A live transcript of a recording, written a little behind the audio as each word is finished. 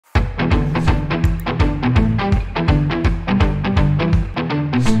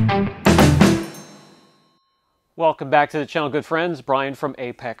Welcome back to the channel, good friends. Brian from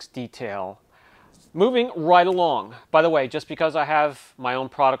Apex Detail. Moving right along. By the way, just because I have my own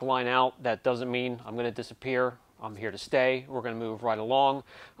product line out, that doesn't mean I'm going to disappear. I'm here to stay. We're going to move right along.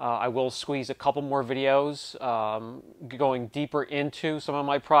 I will squeeze a couple more videos going deeper into some of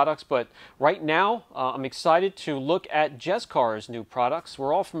my products, but right now I'm excited to look at Jescar's new products.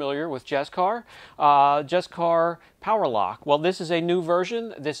 We're all familiar with Jescar. Jescar Power Lock. Well, this is a new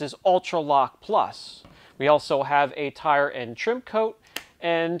version. This is Ultra Lock Plus. We also have a tire and trim coat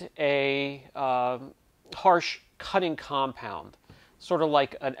and a harsh cutting compound, sort of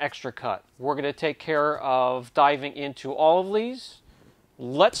like an extra cut. We're going to take care of diving into all of these.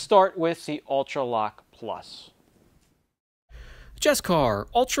 Let's start with the Ultra Lock Plus. Jescar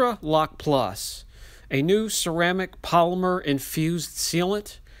Ultra Lock Plus, a new ceramic polymer infused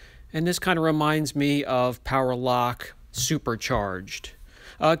sealant, and this kind of reminds me of Power Lock Supercharged.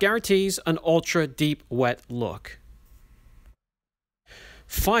 Guarantees an ultra deep wet look.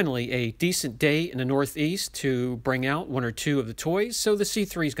 Finally, a decent day in the Northeast to bring out one or two of the toys, so the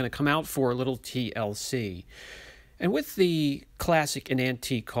C3 is going to come out for a little TLC. And with the classic and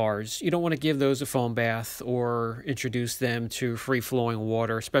antique cars, you don't want to give those a foam bath or introduce them to free-flowing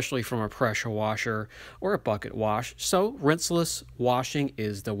water, especially from a pressure washer or a bucket wash, so rinseless washing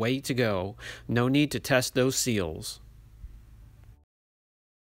is the way to go. No need to test those seals.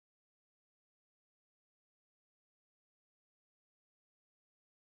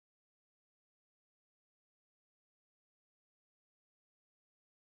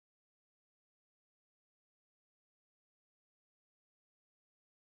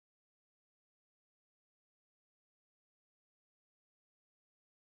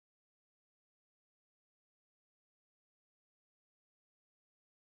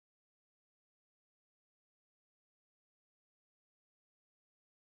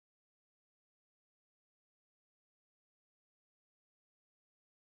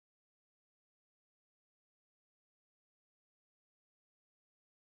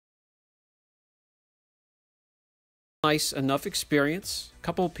 Nice enough experience. A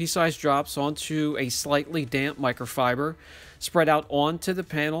couple pea-sized drops onto a slightly damp microfiber, spread out onto the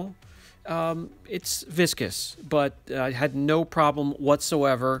panel. It's viscous, but I had no problem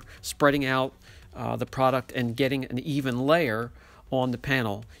whatsoever spreading out the product and getting an even layer on the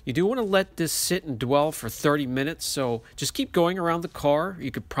panel. You do want to let this sit and dwell for 30 minutes, so just keep going around the car. You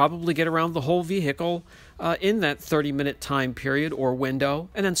could probably get around the whole vehicle in that 30-minute time period or window,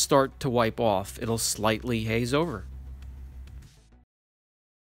 and then start to wipe off. It'll slightly haze over.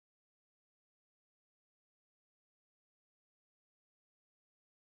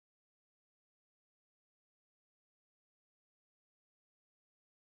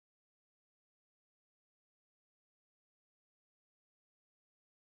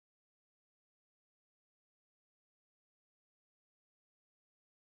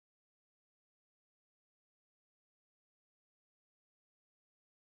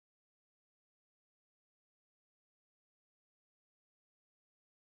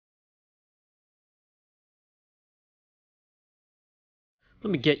 Let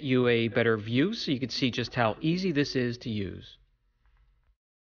me get you a better view so you can see just how easy this is to use.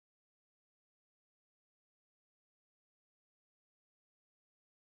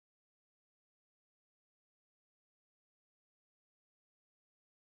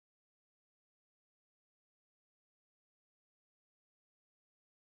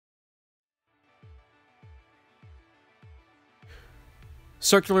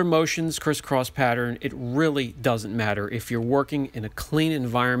 Circular motions, crisscross pattern, it really doesn't matter. If you're working in a clean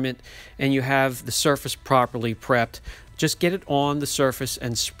environment and you have the surface properly prepped, just get it on the surface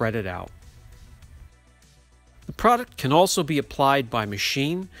and spread it out. The product can also be applied by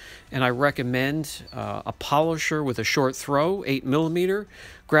machine, and I recommend a polisher with a short throw, 8mm.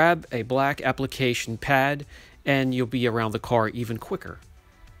 Grab a black application pad and you'll be around the car even quicker.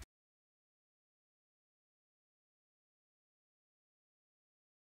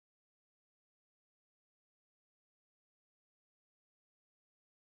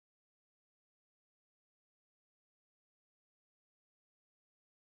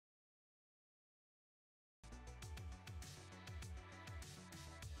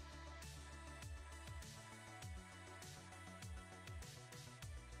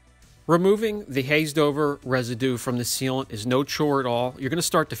 Removing the hazed over residue from the sealant is no chore at all. You're going to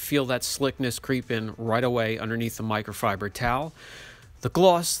start to feel that slickness creep in right away underneath the microfiber towel. The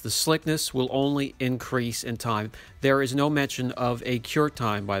gloss, the slickness, will only increase in time. There is no mention of a cure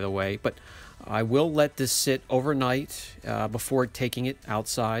time, by the way, but I will let this sit overnight before taking it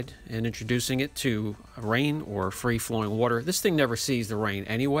outside and introducing it to rain or free-flowing water. This thing never sees the rain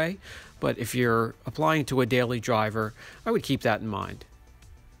anyway, but if you're applying to a daily driver, I would keep that in mind.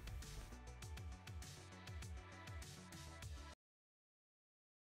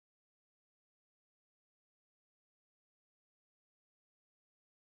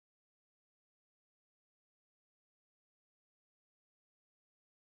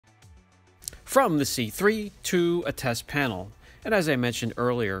 From the C3 to a test panel. And as I mentioned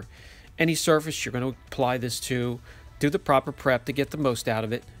earlier, any surface you're going to apply this to, do the proper prep to get the most out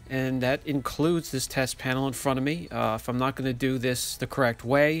of it. And that includes this test panel in front of me. If I'm not going to do this the correct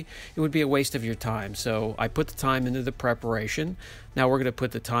way, it would be a waste of your time. So I put the time into the preparation. Now we're going to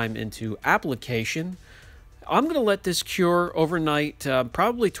put the time into application. I'm going to let this cure overnight,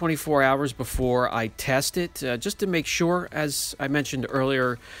 probably 24 hours before I test it, just to make sure, as I mentioned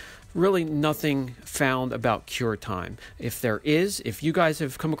earlier, really nothing found about cure time. If there is, if you guys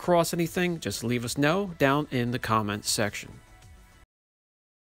have come across anything, just leave us know down in the comments section.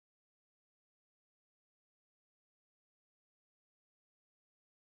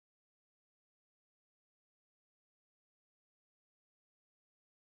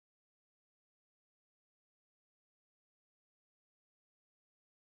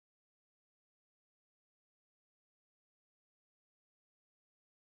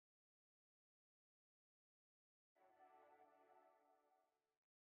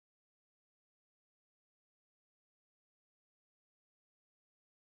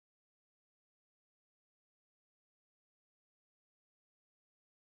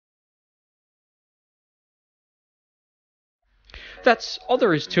 That's all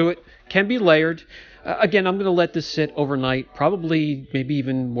there is to it. Can be layered. Again, I'm going to let this sit overnight, probably maybe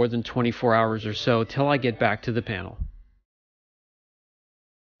even more than 24 hours or so, till I get back to the panel.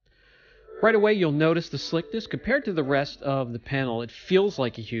 Right away, you'll notice the slickness. Compared to the rest of the panel, it feels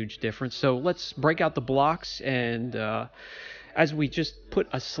like a huge difference. So let's break out the blocks, and as we just put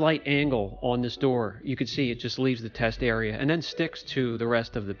a slight angle on this door, you can see it just leaves the test area and then sticks to the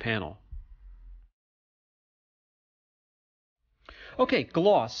rest of the panel. Okay,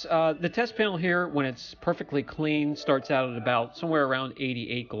 gloss. The test panel here, when it's perfectly clean, starts out at about somewhere around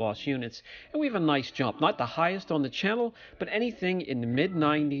 88 gloss units. And we have a nice jump. Not the highest on the channel, but anything in the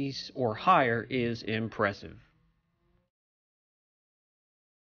mid-90s or higher is impressive.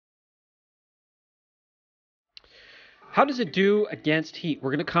 How does it do against heat?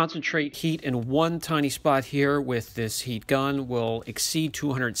 We're going to concentrate heat in one tiny spot here with this heat gun. We'll exceed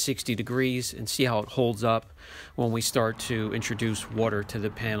 260 degrees and see how it holds up when we start to introduce water to the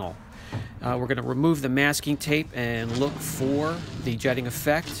panel. We're going to remove the masking tape and look for the jetting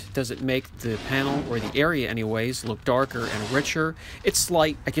effect. Does it make the panel, or the area anyways, look darker and richer? It's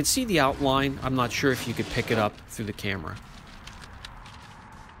slight. I can see the outline. I'm not sure if you could pick it up through the camera.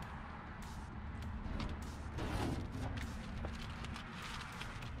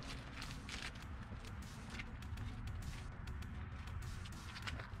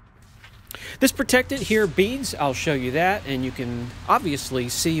 This protectant here beads, I'll show you that, and you can obviously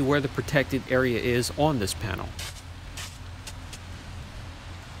see where the protected area is on this panel.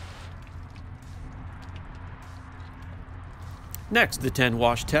 Next, the 10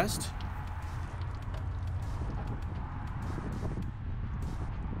 wash test.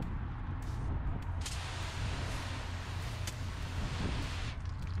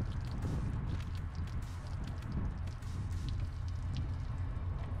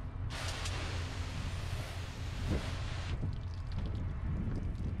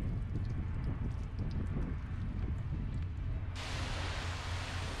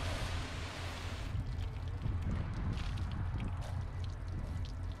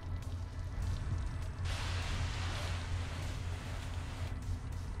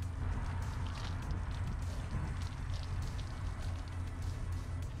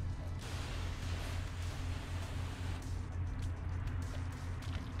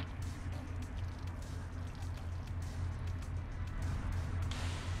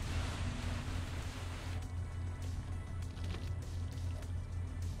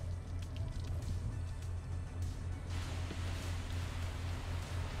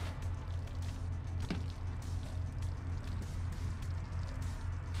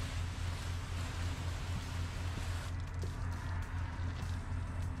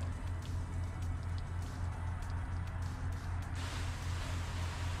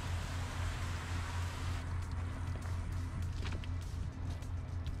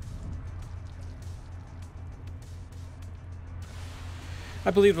 I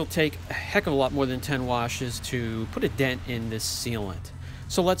believe it'll take a heck of a lot more than 10 washes to put a dent in this sealant.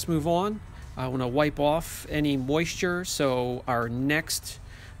 So let's move on. I want to wipe off any moisture, so our next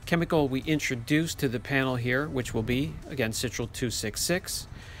chemical we introduce to the panel here, which will be, again, Citral 266,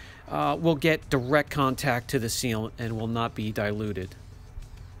 will get direct contact to the sealant and will not be diluted.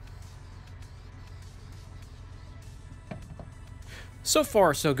 So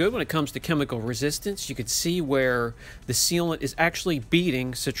far, so good when it comes to chemical resistance. You can see where the sealant is actually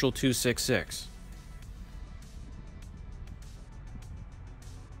beating Citral 266.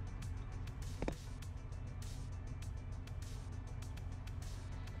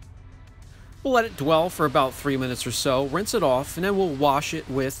 We'll let it dwell for about 3 minutes or so, rinse it off, and then we'll wash it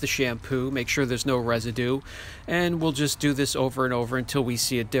with the shampoo, make sure there's no residue, and we'll just do this over and over until we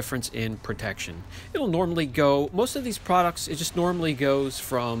see a difference in protection. It'll normally go, most of these products, it just normally goes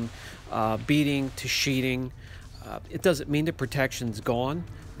from beading to sheeting. It doesn't mean the protection's gone.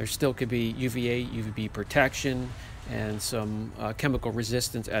 There still could be UVA, UVB protection, and some chemical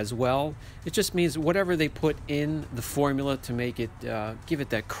resistance as well. It just means whatever they put in the formula to make it, give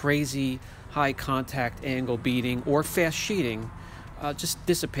it that crazy high contact angle beading or fast sheeting, just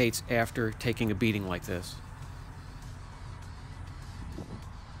dissipates after taking a beating like this.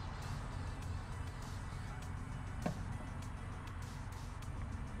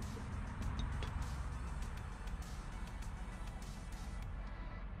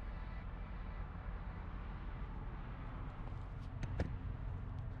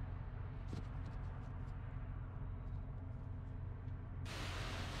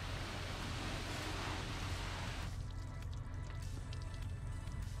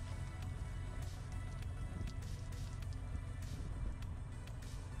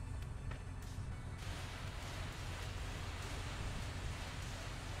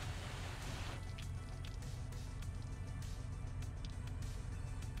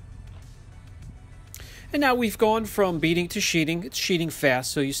 And now we've gone from beading to sheeting. It's sheeting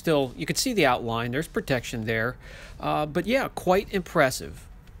fast, so you can see the outline. There's protection there. But yeah, quite impressive.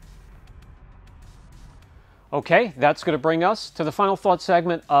 Okay, that's going to bring us to the final thought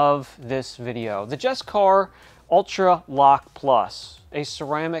segment of this video. The Jescar Ultra Lock Plus, a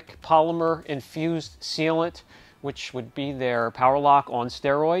ceramic polymer infused sealant, which would be their Power Lock on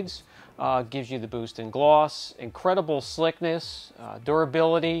steroids. Gives you the boost in gloss, incredible slickness,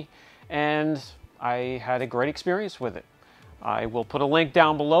 durability, and I had a great experience with it. I will put a link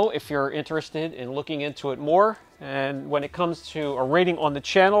down below if you're interested in looking into it more. And when it comes to a rating on the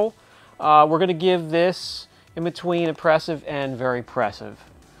channel, we're going to give this in between impressive and very impressive.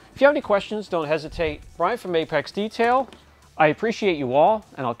 If you have any questions, don't hesitate. Brian from Apex Detail. I appreciate you all,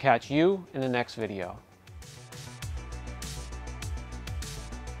 and I'll catch you in the next video.